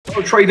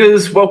Hello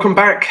traders, welcome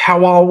back.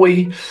 How are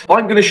we?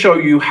 I'm going to show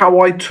you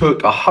how I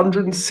took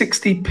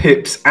 160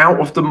 pips out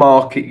of the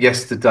market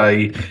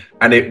yesterday,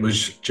 and it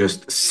was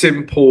just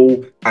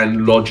simple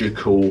and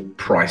logical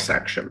price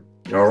action.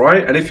 All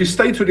right, and if you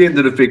stay to the end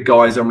of the vid,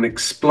 guys, I'm going to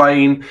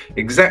explain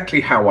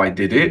exactly how I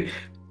did it,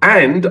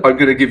 and I'm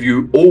going to give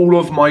you all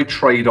of my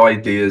trade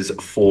ideas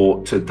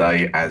for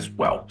today as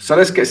well. So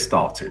let's get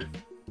started.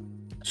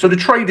 So the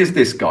trade is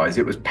this, guys.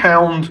 It was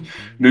pound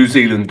New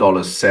Zealand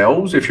dollar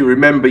sells. If you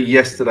remember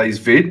yesterday's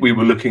vid, we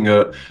were looking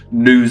at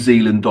New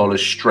Zealand dollar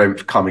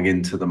strength coming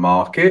into the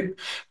market.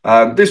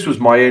 This was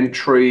my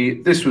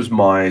entry, this was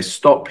my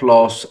stop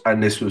loss, and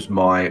this was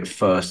my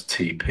first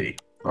TP.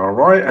 All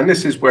right, and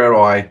this is where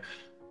I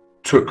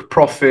took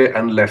profit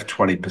and left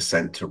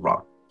 20% to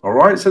run. All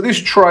right, so this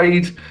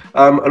trade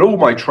and all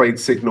my trade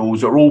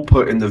signals are all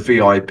put in the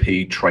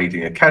VIP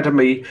Trading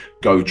Academy.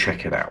 Go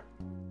check it out.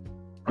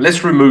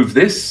 Let's remove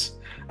this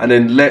and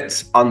then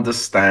let's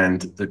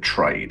understand the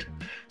trade.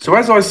 So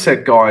as I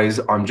said, guys,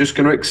 I'm just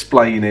going to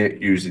explain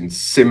it using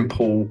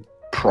simple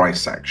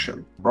price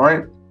action,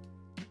 right?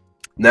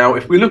 Now,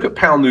 if we look at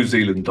pound New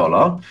Zealand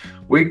dollar,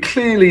 we're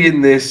clearly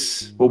in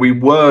this, well, we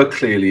were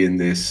clearly in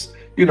this,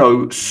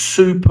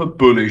 super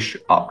bullish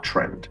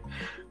uptrend.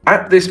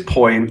 At this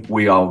point,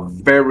 we are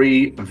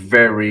very,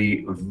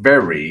 very,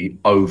 very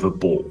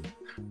overbought.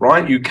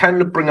 Right, you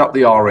can bring up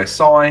the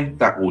RSI,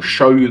 that will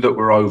show you that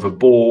we're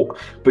overbought,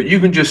 but you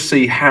can just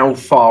see how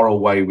far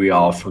away we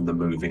are from the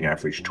moving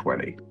average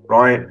 20,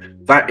 right?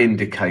 That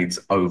indicates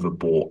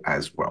overbought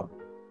as well.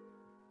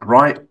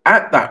 Right,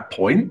 at that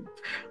point,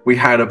 we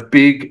had a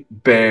big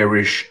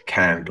bearish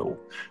candle.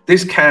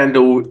 This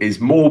candle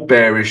is more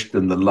bearish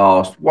than the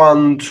last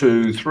 1,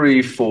 2,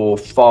 3, 4,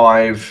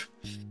 5,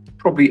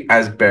 probably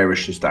as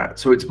bearish as that.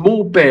 So it's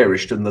more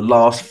bearish than the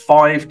last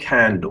 5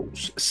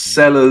 candles.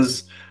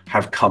 Sellers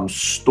have come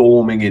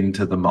storming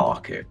into the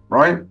market,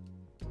 right?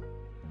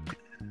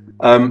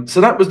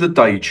 So that was the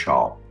day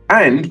chart,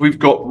 and we've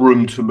got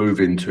room to move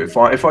into. If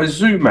I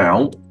zoom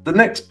out, the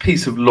next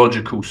piece of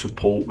logical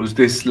support was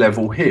this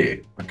level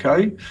here,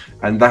 okay?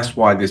 And that's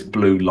why this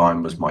blue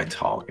line was my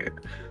target.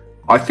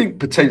 I think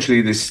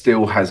potentially this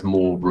still has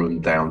more room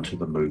down to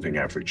the moving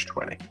average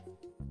 20,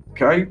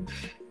 okay?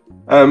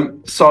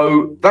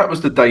 So that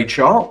was the day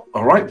chart,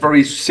 all right?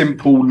 Very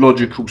simple,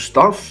 logical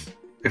stuff.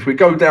 If we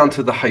go down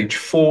to the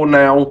H4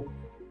 now,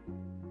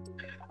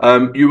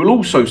 you will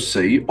also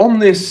see on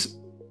this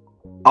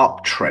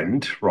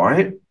uptrend,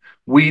 right,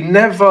 we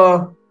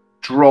never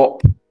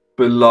drop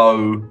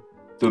below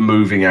the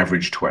moving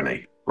average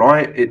 20,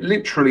 right? It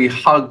literally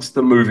hugs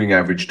the moving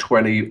average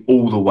 20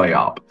 all the way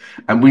up.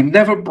 And we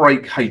never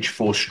break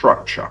H4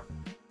 structure,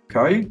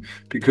 okay,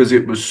 because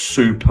it was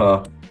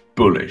super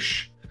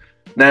bullish.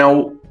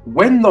 Now,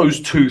 when those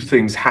two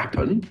things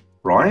happen,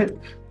 right,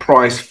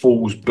 price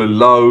falls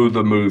below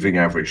the moving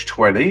average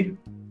 20,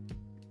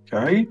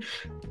 okay,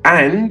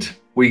 and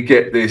we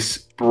get this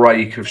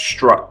break of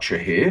structure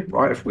here,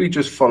 right? If we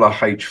just follow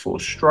H4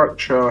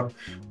 structure,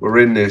 we're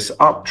in this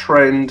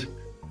uptrend,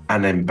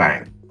 and then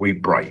bang, we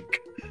break.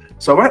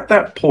 So at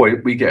that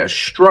point, we get a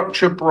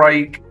structure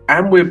break,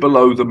 and we're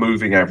below the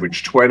moving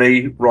average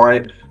 20,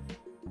 right?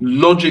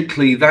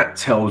 Logically, that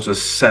tells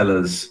us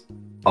sellers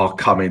are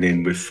coming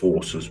in with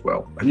force as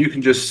well. And you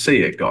can just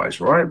see it, guys,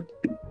 right?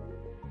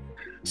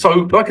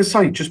 So, like I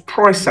say, just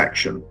price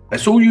action.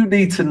 That's all you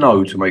need to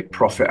know to make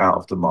profit out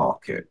of the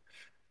market.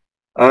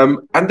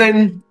 And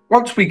then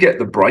once we get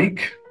the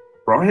break,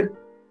 right,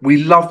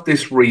 we love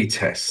this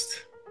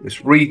retest.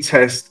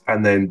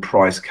 And then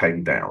price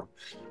came down.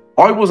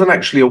 I wasn't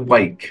actually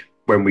awake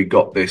when we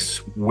got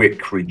this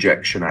wick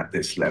rejection at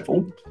this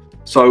level.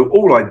 So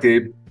all I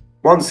did,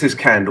 once this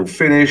candle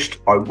finished,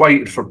 I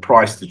waited for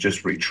price to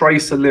just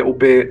retrace a little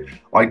bit.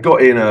 I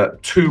got in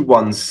at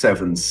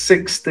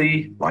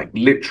 217.60, like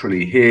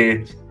literally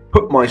here,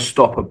 put my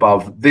stop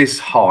above this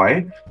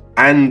high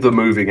and the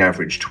moving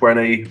average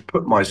 20,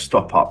 put my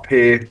stop up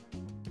here,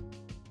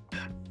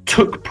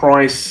 took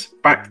price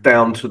back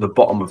down to the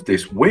bottom of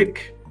this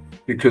wick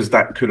because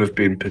that could have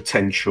been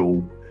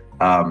potential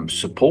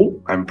support,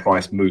 and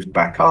price moved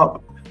back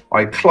up.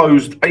 I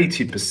closed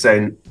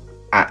 80%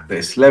 at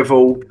this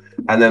level,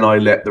 and then I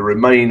let the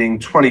remaining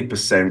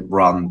 20%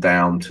 run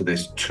down to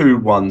this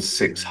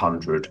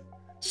 21600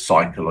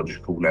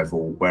 psychological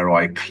level, where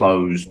I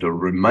closed the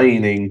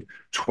remaining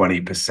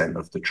 20%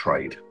 of the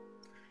trade,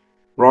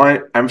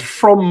 right? And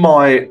from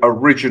my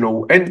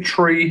original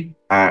entry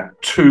at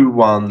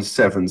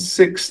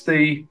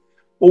 21760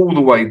 all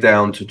the way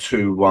down to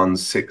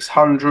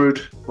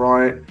 21600,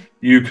 right,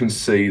 you can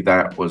see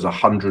that was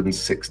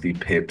 160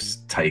 pips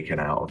taken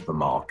out of the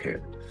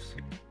market.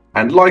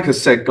 And like I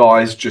said,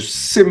 guys, just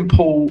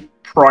simple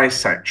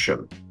price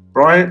action,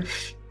 right?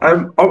 I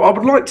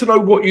would like to know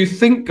what you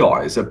think,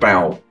 guys,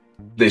 about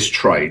this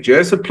trade.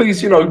 Yeah, so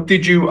please,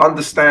 did you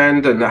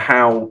understand and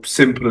how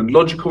simple and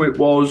logical it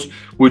was?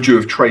 Would you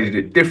have traded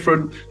it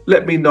different?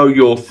 Let me know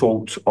your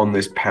thoughts on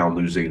this pound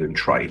New Zealand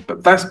trade.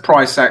 But that's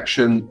price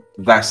action.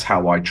 That's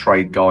how I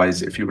trade,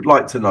 guys. If you would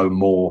like to know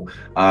more,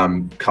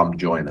 come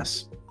join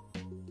us.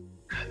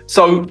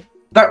 So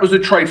that was a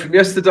trade from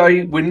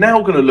yesterday. We're now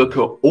going to look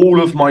at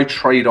all of my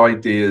trade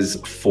ideas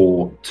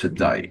for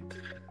today.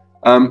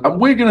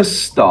 And we're going to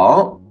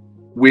start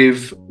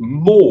with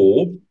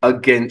more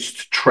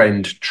against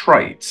trend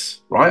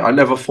trades, right? I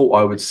never thought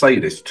I would say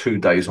this 2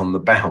 days on the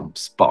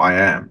bounce, but I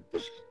am.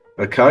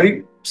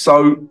 Okay,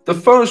 so the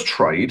first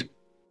trade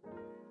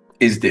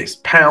is this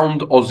pound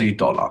Aussie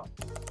dollar,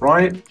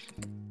 right?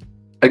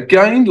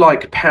 Again,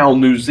 like pound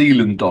New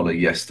Zealand dollar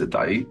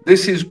yesterday,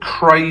 this is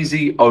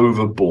crazy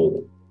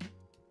overbought,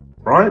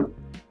 right?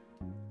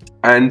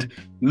 And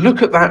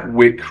look at that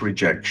wick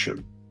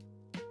rejection,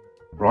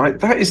 right?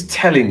 That is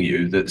telling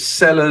you that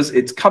sellers,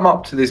 it's come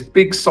up to this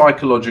big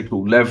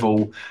psychological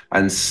level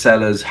and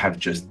sellers have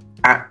just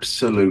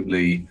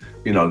absolutely,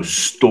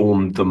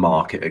 stormed the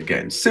market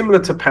again, similar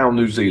to pound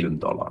New Zealand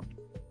dollar,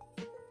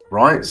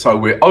 right? So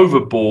we're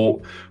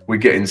overbought, we're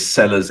getting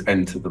sellers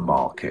enter the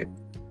market.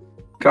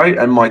 Okay,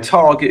 and my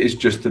target is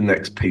just the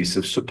next piece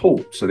of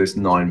support, so this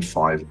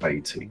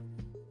 9,580.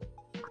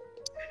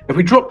 If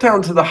we drop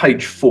down to the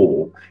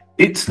H4,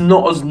 it's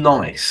not as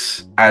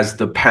nice as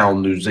the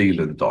pound New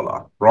Zealand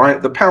dollar,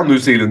 right? The pound New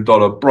Zealand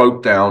dollar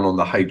broke down on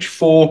the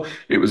H4.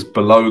 It was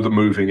below the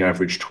moving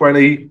average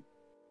 20.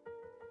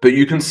 But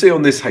you can see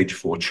on this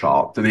H4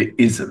 chart that it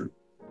isn't,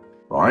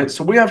 right?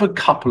 So we have a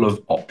couple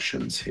of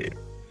options here,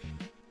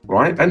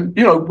 right? And,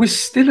 we're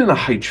still in a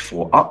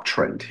H4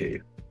 uptrend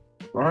here.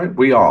 Right,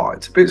 we are.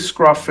 It's a bit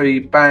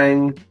scruffy,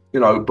 bang,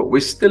 but we're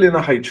still in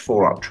a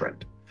H4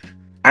 uptrend,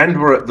 and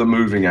we're at the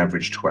moving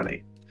average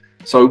 20.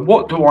 So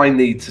what do I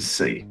need to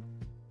see?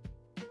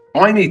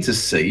 I need to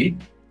see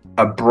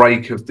a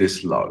break of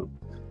this low.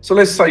 So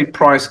let's say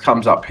price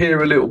comes up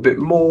here a little bit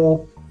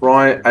more,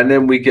 right, and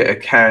then we get a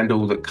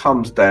candle that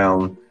comes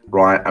down,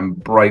 right,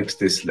 and breaks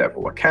this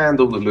level. A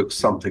candle that looks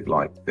something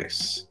like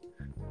this.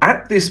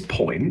 At this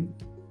point,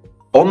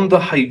 on the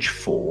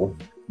H4,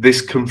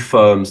 this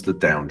confirms the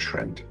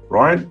downtrend,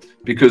 right?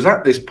 Because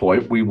at this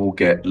point, we will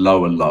get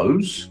lower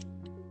lows,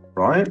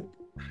 right?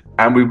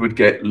 And we would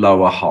get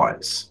lower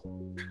highs.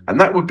 And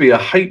that would be a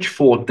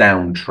H4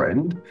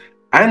 downtrend.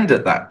 And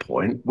at that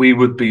point, we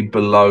would be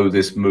below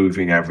this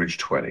moving average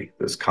 20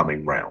 that's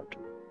coming round.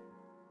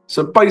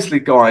 So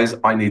basically, guys,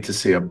 I need to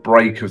see a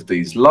break of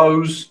these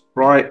lows,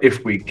 right?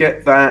 If we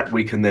get that,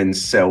 we can then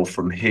sell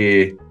from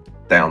here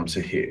down to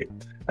here.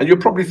 And you're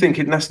probably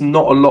thinking that's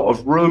not a lot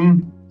of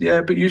room.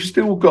 Yeah, but you've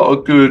still got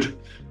a good,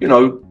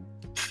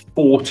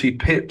 40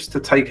 pips to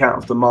take out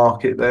of the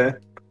market there.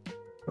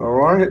 All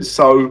right,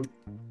 so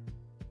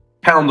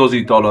pound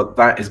Aussie dollar,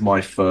 that is my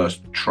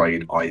first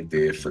trade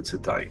idea for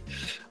today.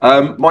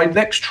 My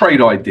next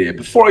trade idea,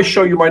 before I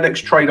show you my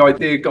next trade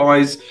idea,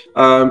 guys,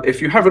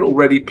 if you haven't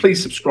already,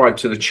 please subscribe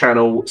to the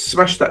channel,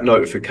 smash that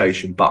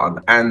notification button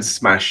and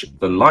smash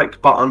the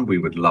like button. We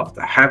would love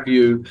to have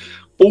you.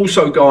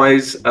 Also,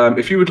 guys,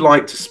 if you would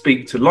like to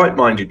speak to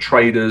like-minded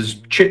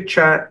traders,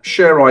 chit-chat,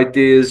 share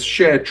ideas,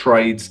 share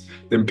trades,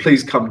 then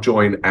please come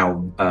join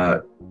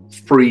our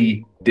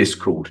free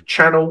Discord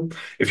channel.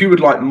 If you would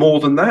like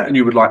more than that and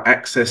you would like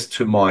access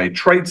to my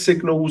trade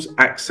signals,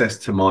 access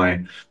to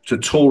my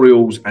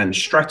tutorials and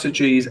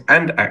strategies,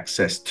 and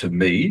access to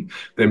me,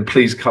 then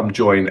please come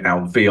join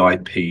our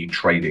VIP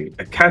Trading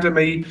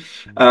Academy.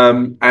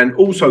 And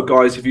also,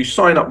 guys, if you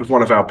sign up with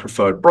one of our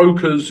preferred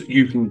brokers,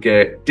 you can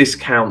get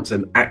discounts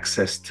and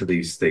access to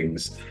these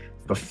things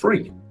for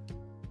free.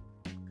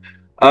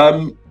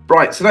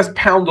 Right, so that's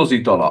pound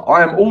Aussie dollar.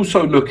 I am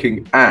also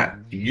looking at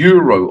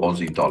euro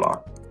Aussie dollar.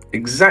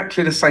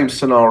 Exactly the same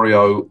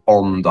scenario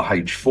on the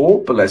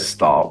H4, but let's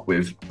start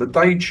with the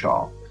day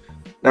chart.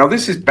 Now,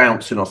 this is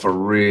bouncing off a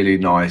really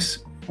nice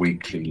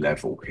weekly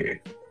level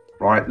here,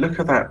 right? Look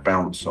at that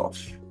bounce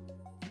off.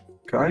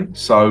 Okay,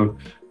 so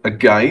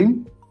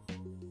again,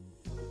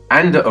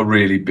 and at a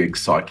really big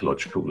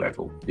psychological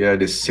level. Yeah,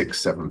 it is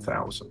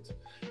 6,000–7,000.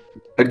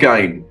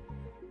 Again,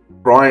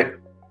 right?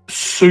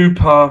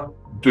 Super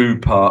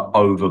duper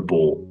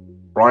overbought,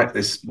 right?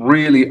 This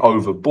really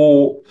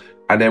overbought.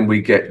 And then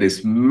we get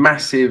this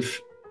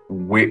massive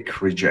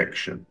wick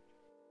rejection,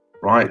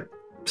 right?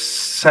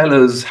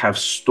 Sellers have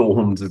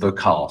stormed the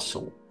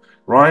castle,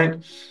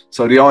 right?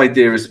 So the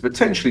idea is to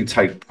potentially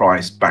take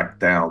price back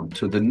down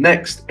to the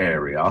next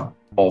area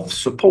of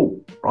support,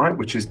 right?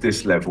 Which is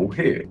this level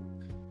here,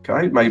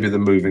 okay? Maybe the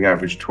moving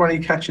average 20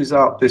 catches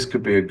up. This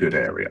could be a good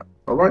area,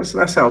 all right? So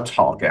that's our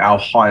target, our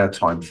higher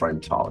time frame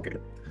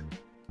target.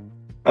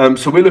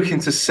 So we're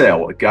looking to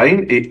sell.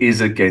 Again, it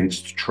is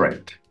against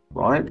trend,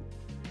 right?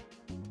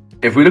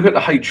 If we look at the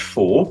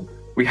H4,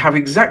 we have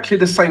exactly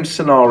the same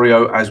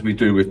scenario as we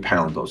do with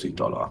pound Aussie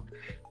dollar.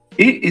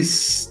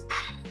 It's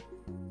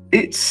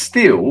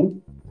still,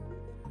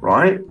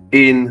 right,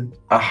 in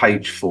a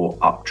H4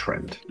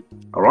 uptrend.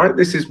 All right,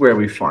 this is where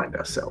we find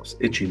ourselves,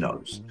 itchy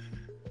nose.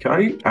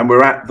 Okay, and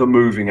we're at the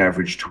moving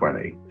average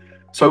 20.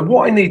 So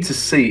what I need to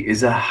see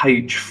is a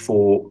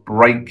H4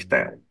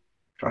 breakdown.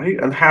 Okay,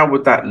 and how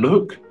would that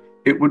look?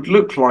 It would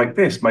look like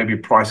this. Maybe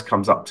price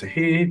comes up to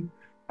here,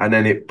 and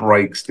then it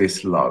breaks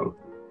this low.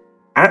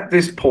 At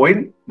this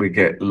point, we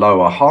get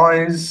lower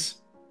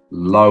highs,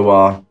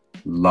 lower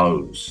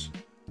lows.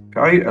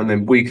 Okay, and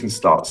then we can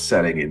start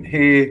selling in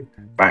here,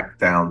 back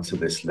down to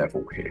this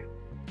level here.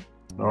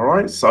 All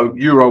right, so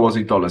Euro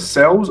Aussie dollar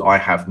sells. I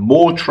have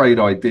more trade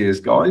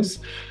ideas, guys.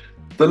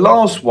 The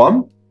last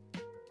one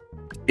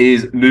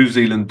is New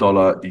Zealand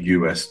dollar,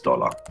 US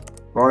dollar,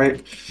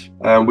 right?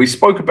 We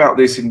spoke about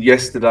this in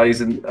yesterday's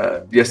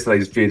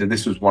vid, and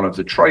this was one of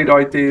the trade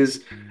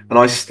ideas, and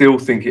I still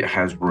think it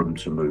has room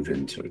to move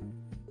into.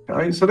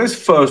 Okay, so let's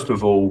first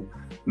of all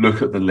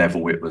look at the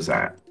level it was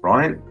at,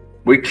 right?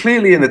 We're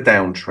clearly in a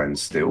downtrend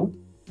still,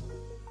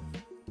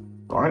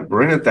 right?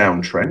 We're in a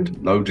downtrend,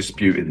 no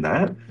disputing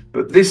that,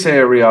 but this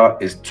area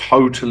is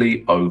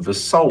totally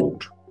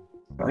oversold,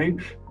 okay?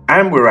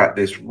 And we're at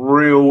this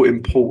real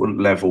important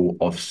level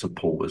of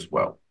support as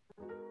well,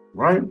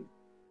 right?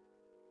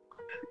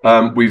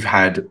 We've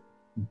had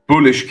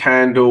bullish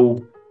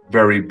candle,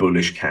 very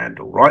bullish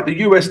candle, right? The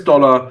US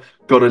dollar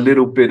got a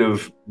little bit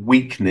of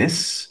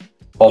weakness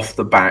off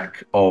the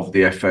back of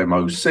the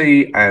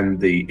FMOC and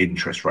the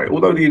interest rate,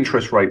 although the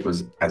interest rate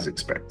was as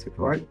expected,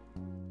 right?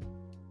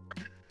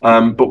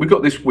 But we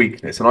got this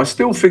weakness, and I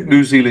still think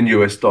New Zealand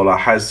US dollar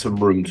has some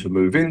room to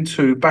move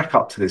into, back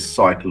up to this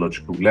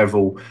psychological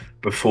level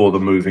before the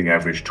moving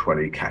average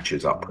 20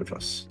 catches up with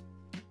us.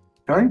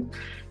 Okay,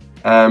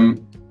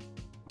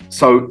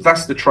 so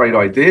that's the trade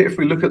idea. If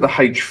we look at the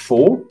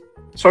H4,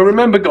 so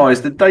remember,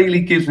 guys, the daily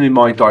gives me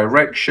my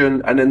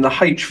direction, and then the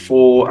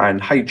H4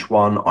 and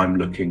H1, I'm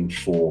looking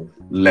for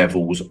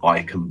levels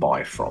I can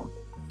buy from.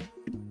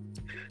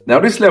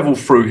 Now, this level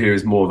through here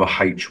is more of a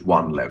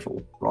H1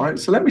 level, right?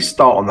 So let me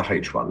start on the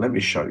H1. Let me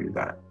show you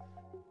that.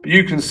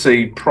 You can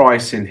see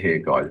price in here,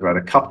 guys. We've had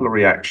a couple of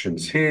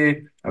reactions here,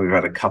 and we've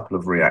had a couple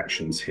of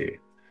reactions here.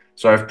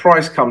 So if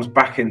price comes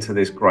back into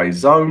this grey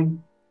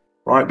zone,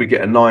 right, we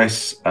get a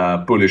nice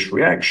bullish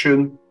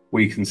reaction.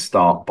 We can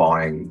start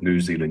buying New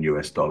Zealand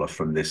US dollar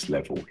from this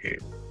level here.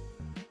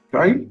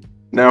 Okay.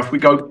 Now, if we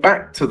go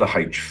back to the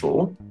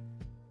H4,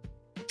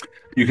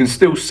 you can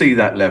still see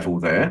that level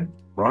there,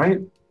 right?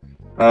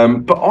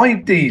 But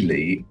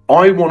ideally,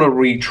 I want to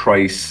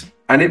retrace,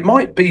 and it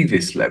might be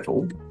this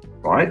level,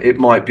 right? It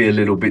might be a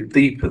little bit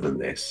deeper than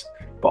this,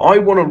 but I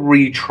want to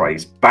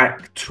retrace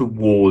back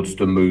towards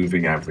the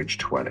moving average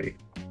 20,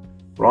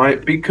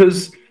 right?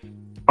 Because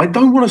I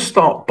don't want to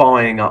start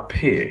buying up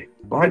here,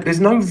 right? There's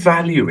no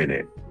value in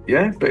it,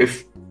 yeah? But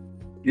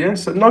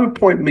so no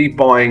point me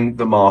buying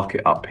the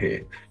market up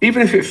here,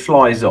 even if it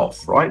flies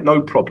off, right?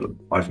 No problem.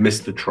 I've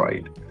missed the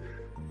trade.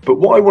 But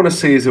what I want to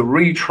see is a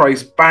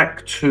retrace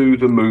back to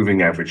the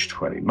moving average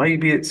 20.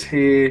 Maybe it's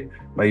here,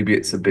 maybe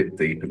it's a bit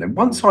deeper. Then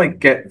once I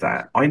get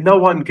that, I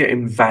know I'm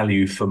getting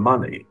value for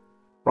money,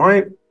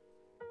 right?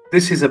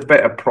 This is a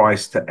better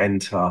price to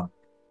enter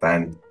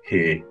than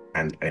here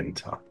and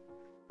enter.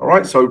 All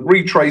right, so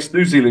retrace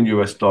New Zealand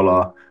US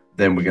dollar,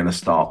 then we're going to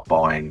start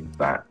buying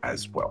that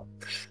as well.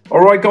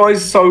 All right,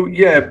 guys. So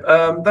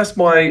yeah, that's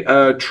my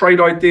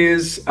trade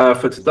ideas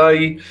for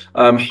today.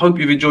 Hope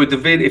you've enjoyed the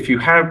vid. If you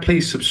have,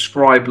 please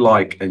subscribe,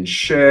 like, and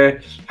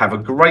share. Have a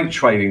great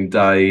trading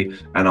day,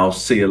 and I'll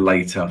see you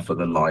later for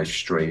the live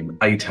stream,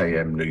 8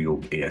 a.m. New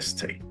York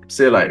EST.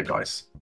 See you later, guys.